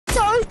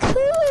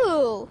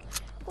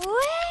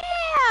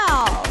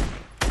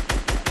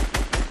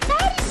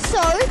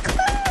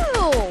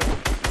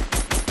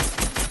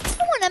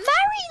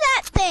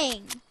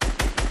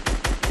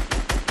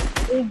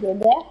good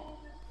there?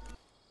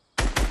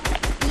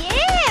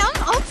 Yeah,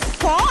 I'm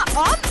fine.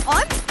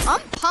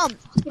 I'm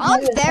pumped.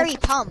 I'm very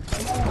pumped.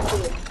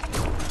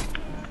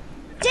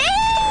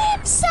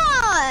 Damn,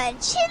 son,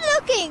 she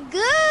looking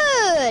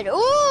good.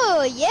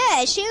 Oh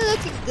yeah, she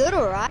looking good,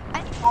 alright.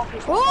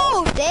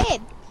 Oh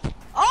damn.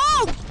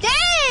 Oh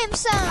damn,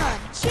 son,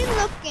 she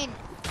looking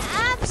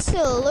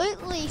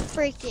absolutely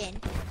freaking.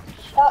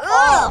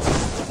 Ugh,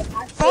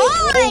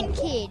 fine,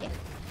 kid.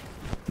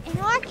 And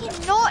I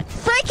cannot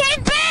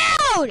freaking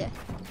build.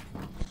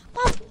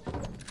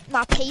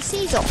 My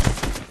PC's off.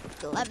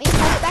 Let me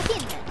plug it back in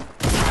then.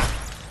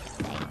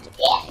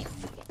 Yeah.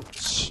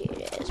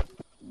 Shit ass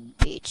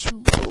bitch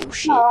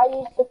bullshit. No, I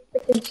used the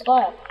freaking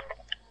slurp.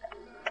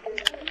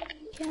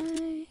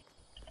 Okay.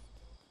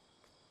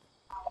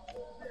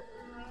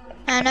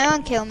 No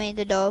one kill me,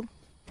 the dog.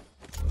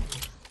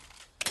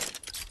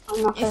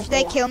 I'm not If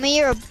they kill me,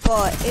 you're a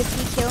bot. If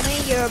you kill me,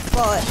 you're a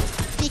bot.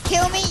 If you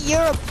kill me,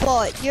 you're a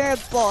bot. You're a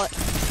bot.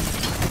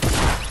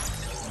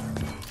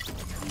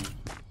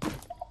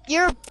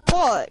 You're a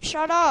bot.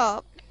 Shut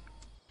up.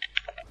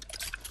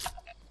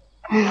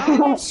 I'm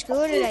going to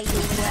school today, you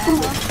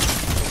whatever.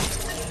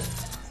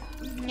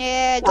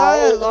 Yeah,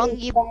 go along,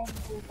 you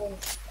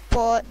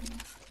bot.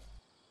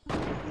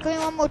 Give me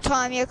one more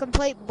time, you're a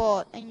complete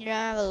bot and you don't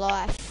have a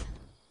life.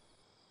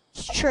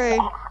 It's true.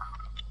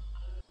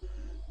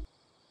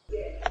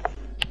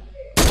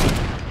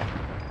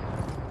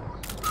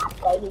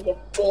 Lady,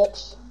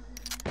 bitch.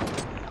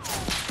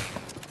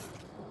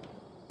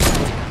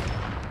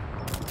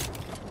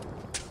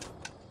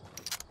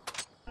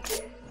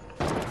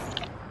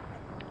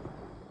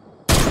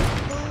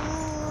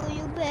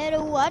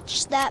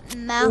 Watch that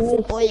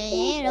mouth, boy,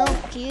 ain't no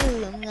cute.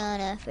 I'm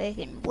gonna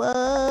freaking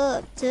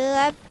whoop till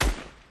I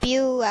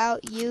spew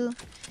out you.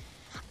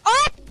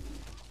 Oh!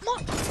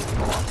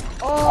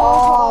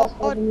 Oh!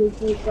 No.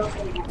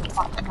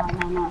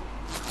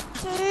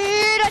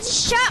 Dude, I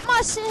just shot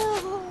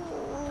myself.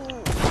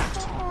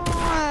 Come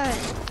on.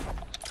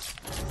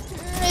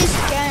 This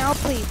game, I'll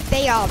play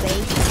BRB.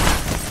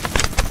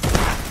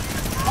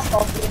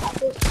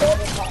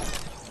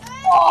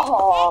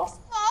 Oh!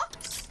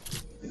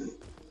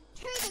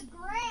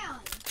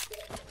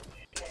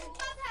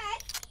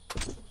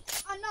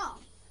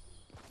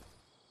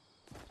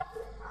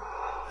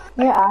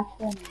 You're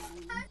actually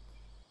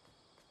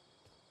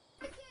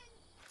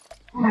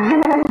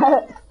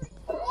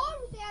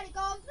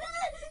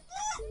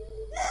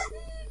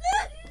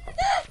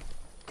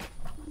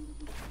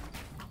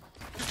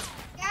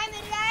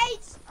Gaming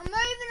lights, I'm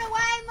moving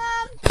away,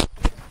 Mum.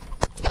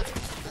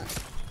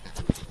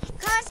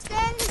 Can't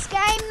stand this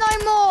game no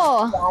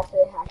more.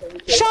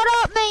 Shut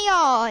up,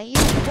 Mia,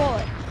 you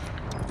what?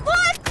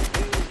 What?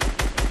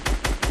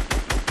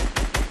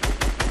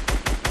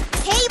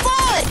 Hey,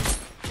 what?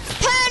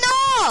 Turn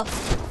off!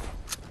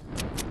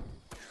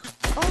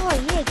 Oh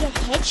yeah, get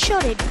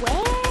headshotted.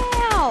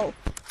 Wow!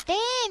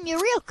 Damn, you're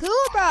real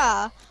cool,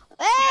 bruh.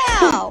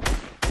 Wow!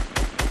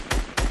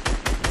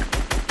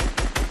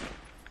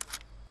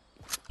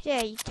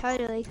 Yeah, you're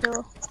totally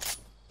cool.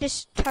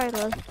 Just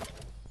totally.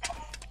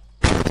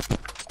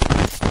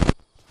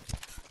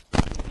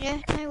 Yeah,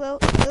 no, well,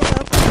 you're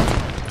welcome.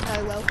 No,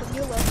 welcome,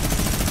 you're welcome.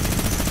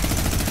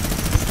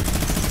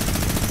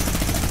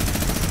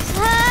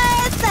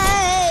 Hi,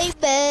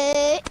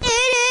 baby.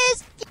 It is.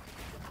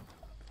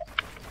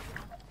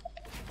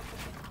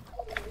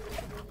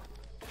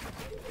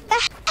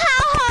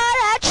 How hard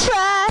I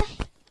try.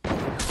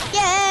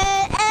 Yeah.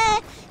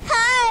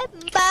 Hi,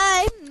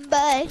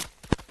 bye.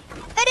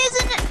 It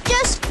isn't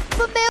just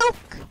for milk.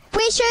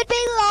 We should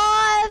be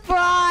live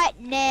right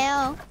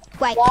now.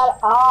 Wait. Shut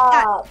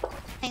up.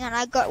 Hang on,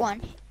 I got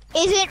one.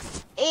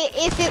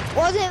 If it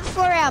wasn't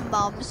for our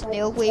mum's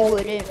milk, we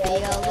wouldn't be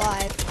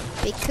alive.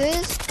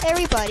 Because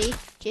everybody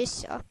just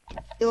sucked.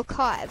 You're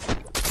Kive.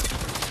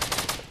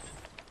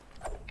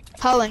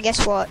 Cohen,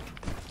 guess what?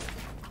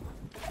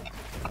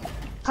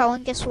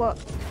 Cohen, guess what?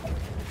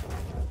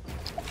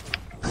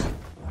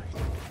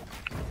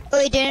 Oh,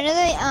 you don't know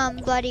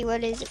the bloody,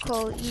 what is it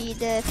called?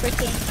 The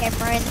freaking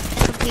camera in the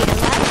computer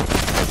lab?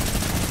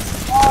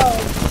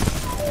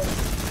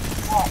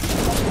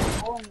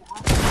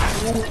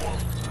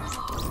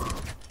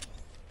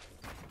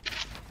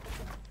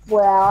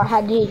 Well, I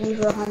had to hit you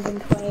for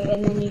 120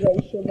 and then you got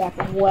your shit back.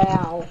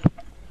 Wow.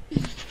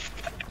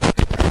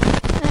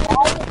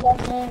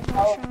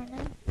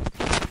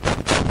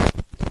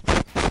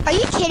 Are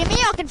you kidding me?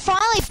 I can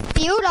finally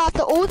build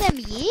after all them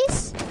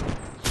years?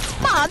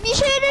 Mum, you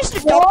should have just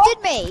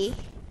adopted me.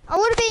 I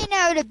would have been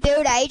able to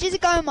build ages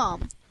ago,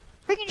 Mum.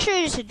 Freaking should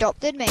have just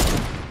adopted me.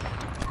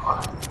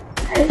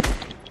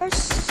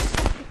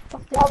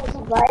 That was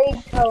very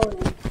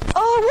cold.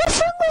 Oh, what's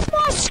wrong with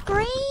my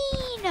screen?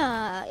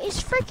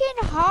 It's freaking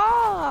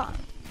hard.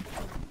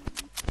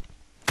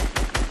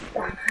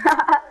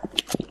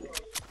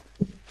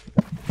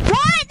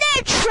 Why are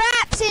there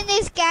traps in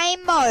this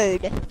game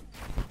mode?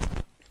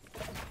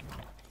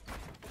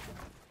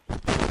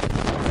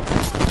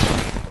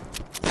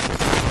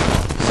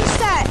 It's just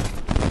that.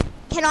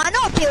 Can I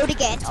not build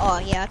again? Oh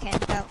yeah, I can.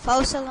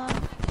 False alarm.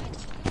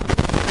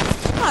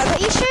 No,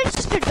 but you should have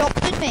just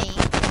adopted me.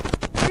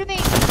 Would have been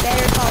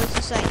better if I was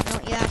just like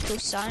not your actual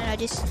son and I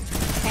just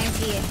came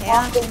to your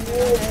house. After you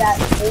that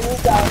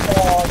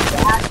the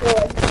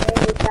actual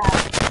community that.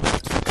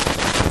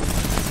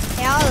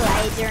 How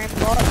laser and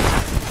what?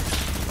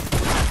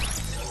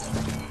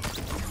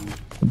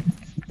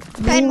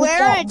 Then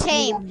we're on a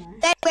team.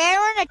 Then we're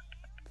on a.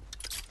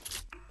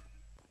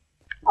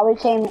 Are we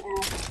team now?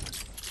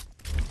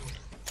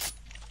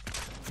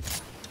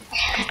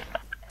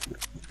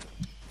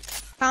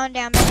 Calm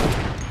down, man.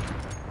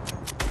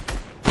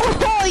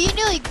 Oh, you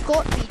nearly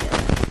got me,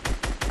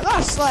 though. I got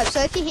a slope,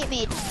 so if you hit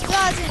me, it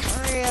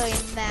doesn't really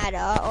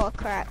matter. Oh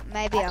crap,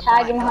 maybe I might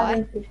Tagging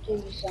die.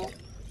 150%.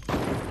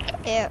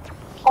 Yeah.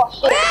 Oh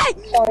shit!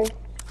 Sorry.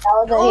 That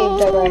was a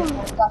hit,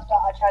 I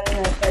tried to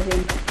no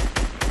him.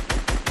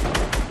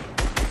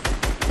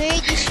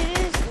 Dude, you should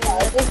have. No,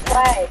 just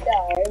wait, no,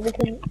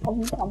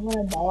 because I'm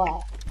gonna die.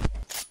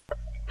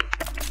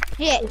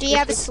 Yeah, do you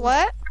have a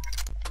slurp?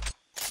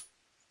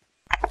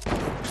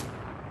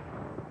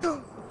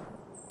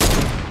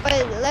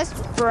 Wait, let's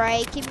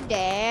break him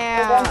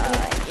down.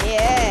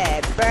 Yeah,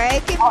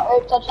 break him. Oh,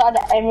 oops, I tried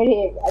to aim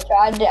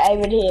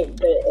at him.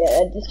 But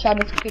I just tried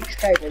to quick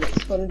scope and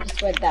it sort of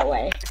just went that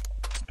way.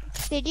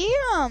 Did you,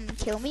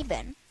 kill me,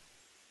 Ben?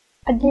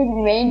 I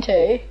didn't mean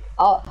to.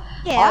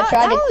 Yeah,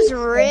 that was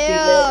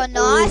real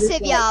nice of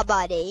like, ya,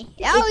 buddy.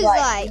 That was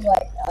like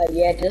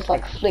yeah, just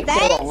like flicked it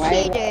thank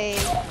away. you,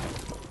 dude.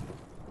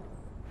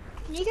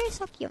 Can you go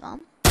suck your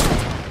mum?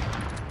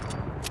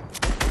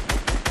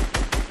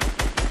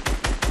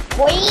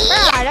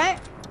 Nah,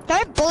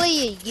 don't bully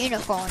your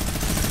unicorn.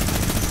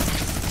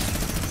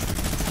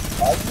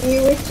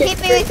 Hit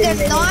me with them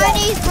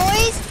 90s,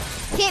 boys.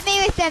 Hit me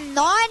with them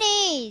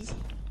 90s.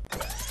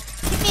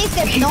 Hit me with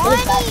them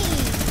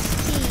 90s.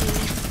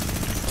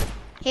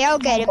 Here, I'll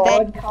get him,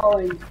 Ben.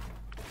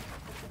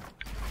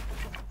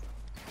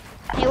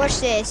 Hey, watch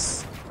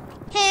this.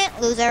 Heh,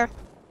 loser.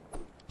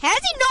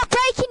 How's he not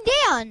breaking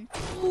down?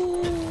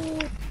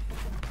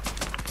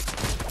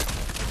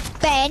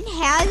 Ben,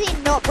 how's he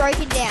not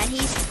broken down?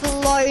 He's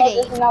floating.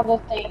 Oh, there's another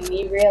thing.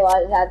 You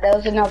realise that there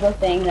was another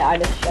thing that I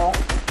just shot.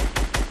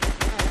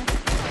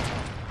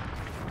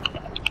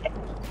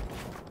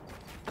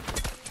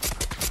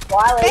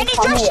 Wiley, Ben,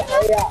 come here.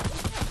 Hurry up.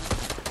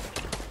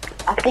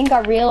 I think I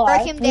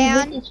realised. Break him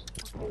down.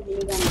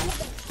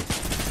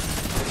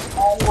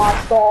 Oh my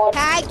god.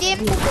 Tagged him.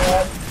 Oh my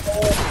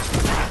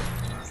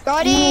god.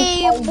 Got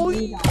him,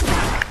 boy.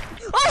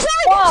 Oh,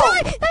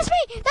 sorry, that's me.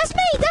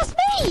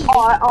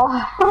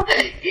 Oh,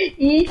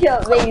 you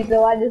shot me,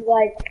 so I just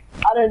like,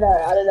 I don't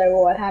know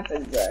what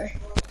happened though.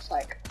 It's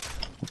like,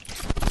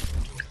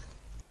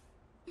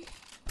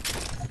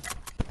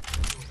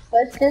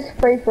 let's just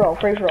free for all,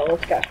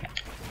 let's go.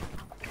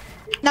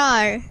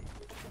 No.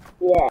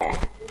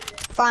 Yeah.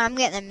 Fine, I'm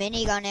getting the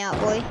minigun out,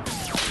 boy.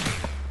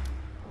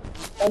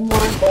 Oh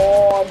my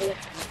god.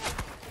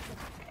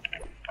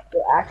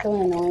 You're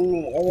actually annoying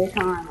me every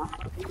time.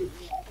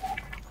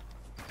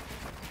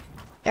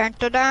 Dun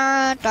dun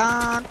dun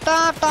dun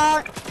dun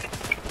dun.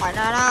 Na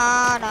na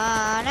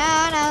na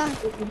na na.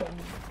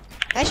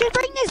 I should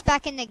bring this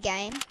back in the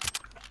game.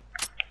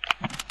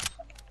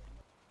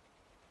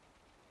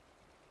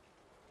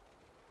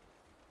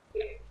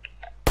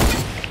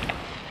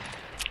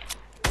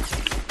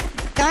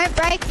 Don't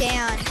break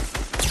down.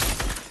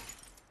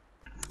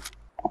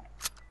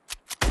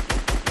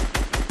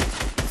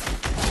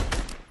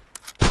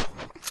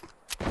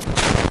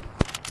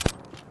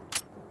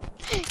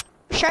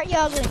 Shut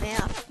your ugly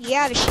mouth. You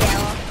have a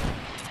shower.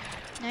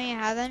 No, you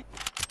haven't.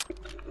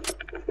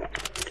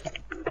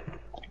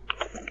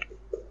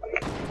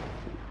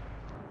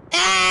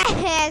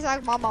 Ah, it's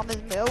like my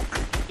mama's milk.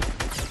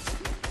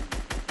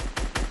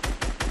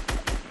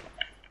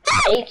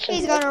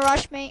 He's gonna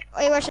rush me.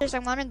 Wait, watch this.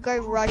 I'm gonna go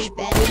rush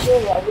Ben.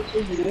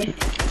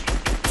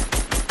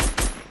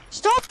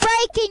 Stop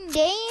breaking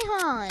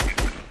down.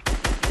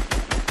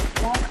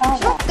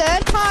 Stop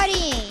third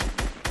partying.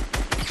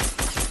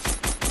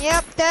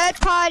 Yep, third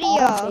party. I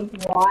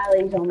think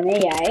Wiley's on me,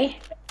 eh?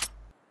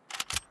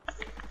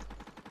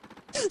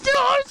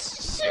 Oh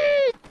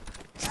shit!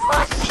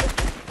 Oh shit!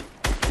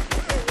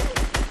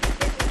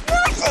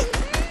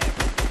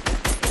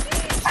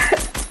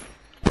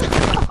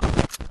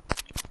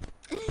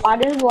 I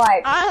just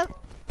like. I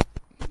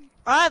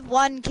have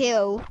 1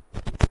 kill.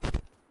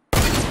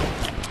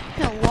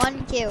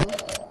 1 kill.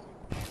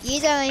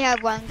 You only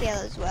have 1 kill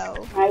as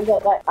well. I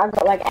got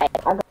like 8.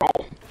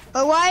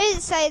 But why does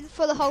it say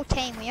for the whole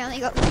team we only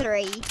got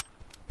 3?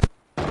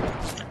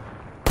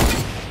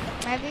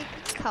 Maybe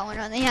Cohen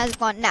only has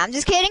 1. Nah, I'm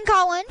just kidding,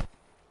 Cohen.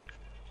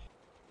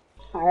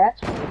 Oh, that's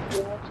pretty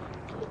good.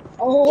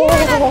 Oh, You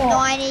don't have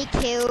 90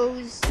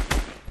 kills.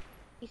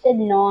 He said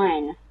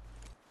 9.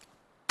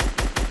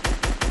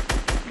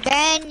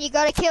 Ben, you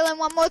gotta kill him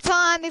 1 more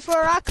time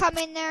before I come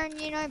in there and,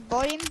 you know,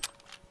 bot him.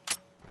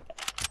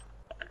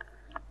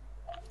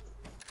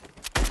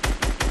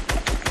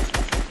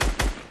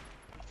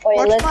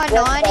 Watch my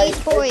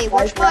 90s, boy.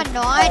 Watch my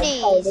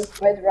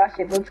 90s. Let's rush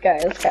it. Let's go.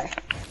 Let's go.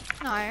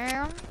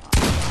 No.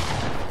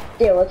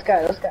 Yeah, let's go.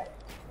 Let's go.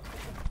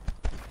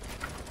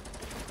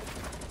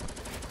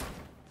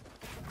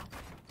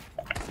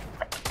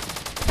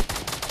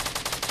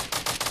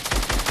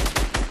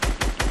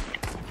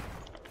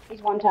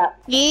 He's one tap.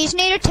 You just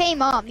need to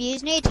team up. You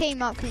just need to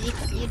team up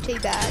because you're too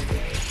bad.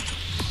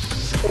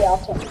 Yeah, I'll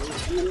team up.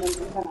 And then he's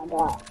gonna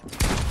die.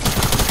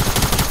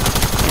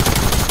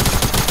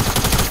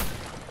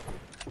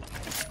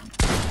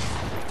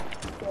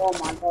 Oh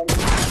my god.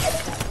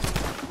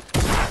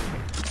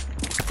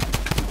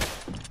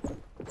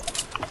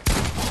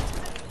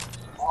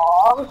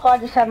 Oh, I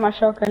just had my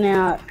shotgun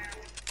out.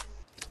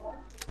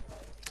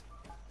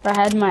 I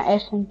had my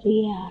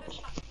SMG out.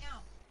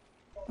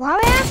 Why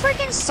are there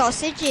freaking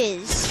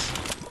sausages?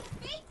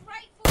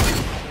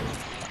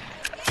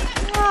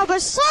 Oh, but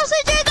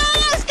sausages are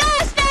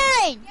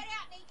disgusting!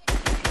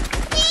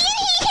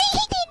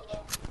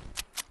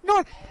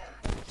 No.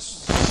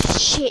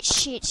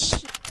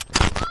 Shit.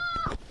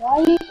 Why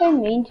are you so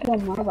mean to your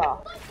mother?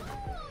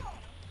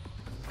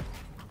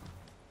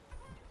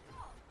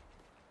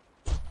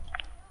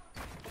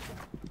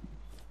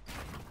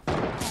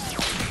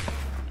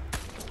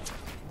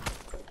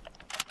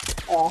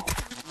 Oh.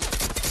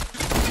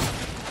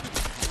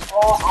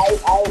 Oh,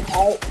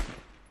 I.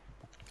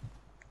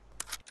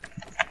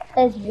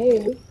 There's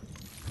you.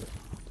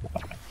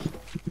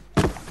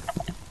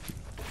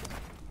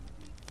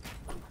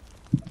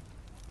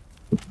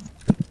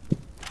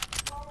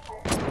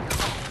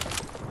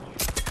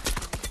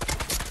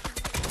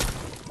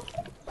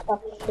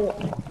 Fuck shit.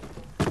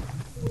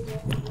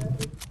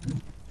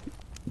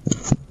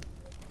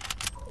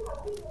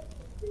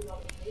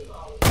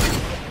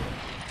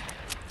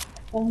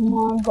 Oh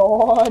my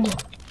god.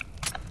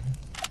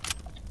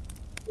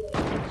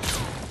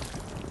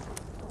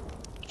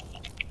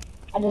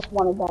 I just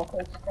wanted that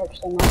to script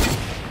so much.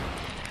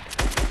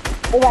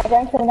 Oh wait,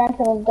 don't kill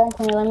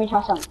me, let me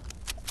try something.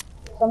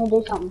 Let me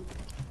do something.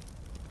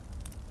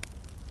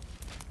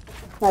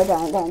 No,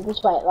 don't,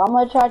 just wait. I'm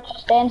gonna try to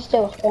stand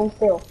still.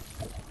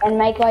 And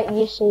make like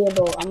you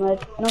seeable. I'm gonna,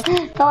 no!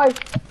 How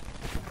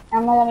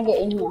am I gonna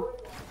get in here?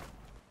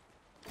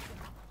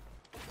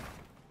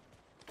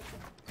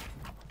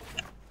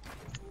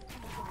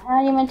 How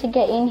are you meant to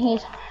get in here?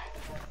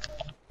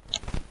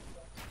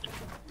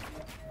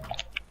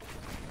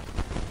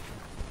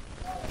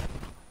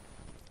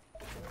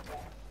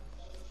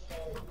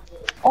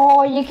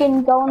 Oh, you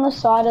can go on the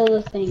side of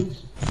the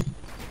things.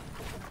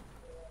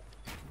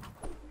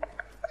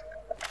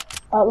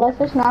 Let's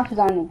just snipers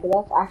only, because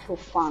that's actual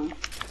fun.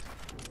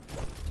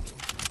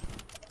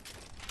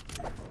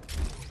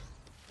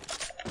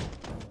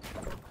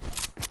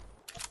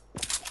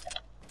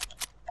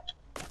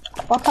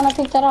 Why can't I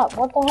pick that up?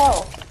 What the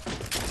hell?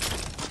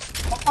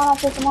 Why can't I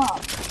pick them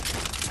up?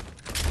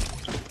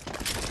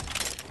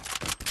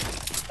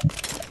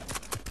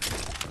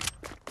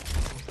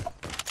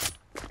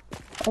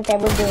 Okay,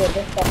 we'll do it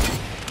this time.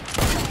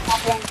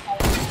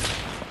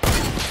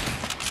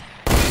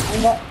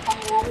 I'm not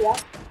coming out here.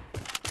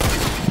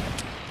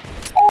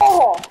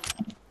 Oh!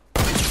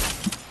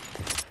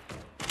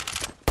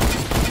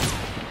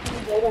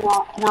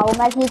 No, we'll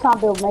make you can't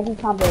build,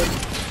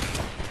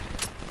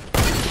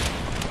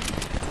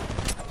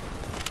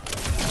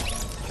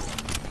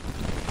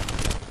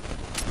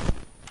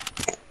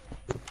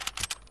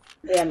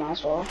 Yeah, might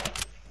as well.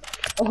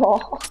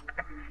 Oh.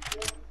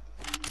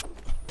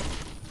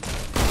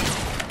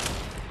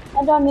 How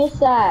did I miss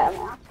that?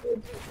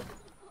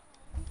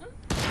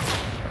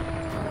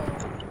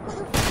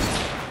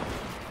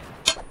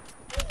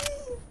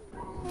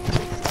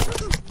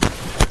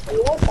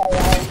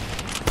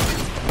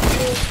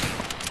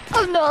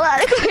 I'm not allowed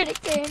to go to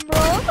game,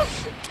 bro.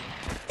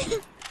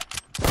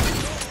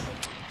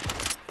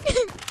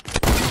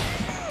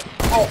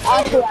 Oh,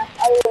 actually,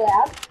 are you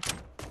allowed?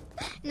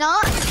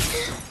 Not.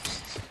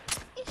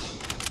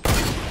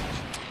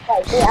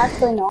 Wait, you're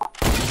actually not?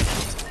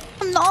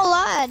 I'm not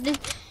allowed.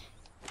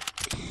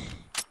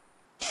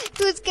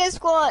 Because guess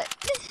what?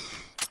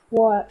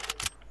 What?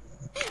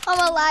 I'm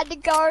allowed to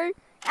go.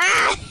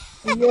 Ah!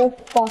 You're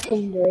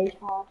fucking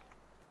retard.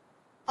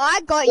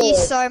 I got you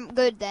so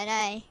good then,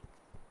 eh?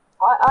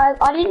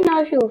 I didn't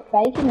know if you were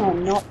faking or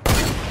not.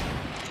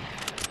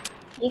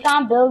 You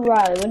can't build,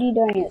 Riley. What are you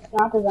doing? It's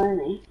snipers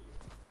only.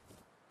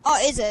 Oh,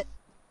 is it?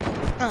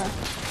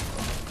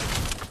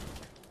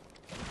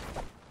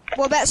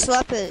 What about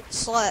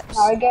slurps?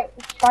 No,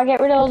 try get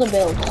rid of all the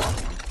builds.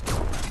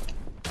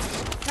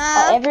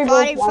 Nah, every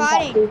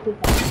fighting.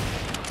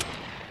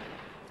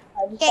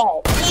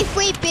 Yeah, if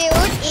we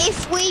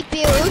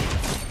build,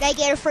 they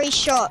get a free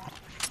shot.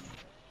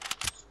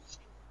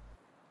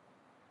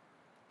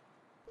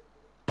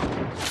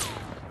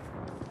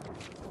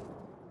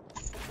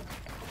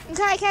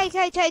 Okay.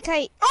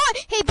 Oh,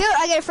 he built,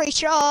 I get a free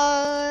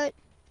shot.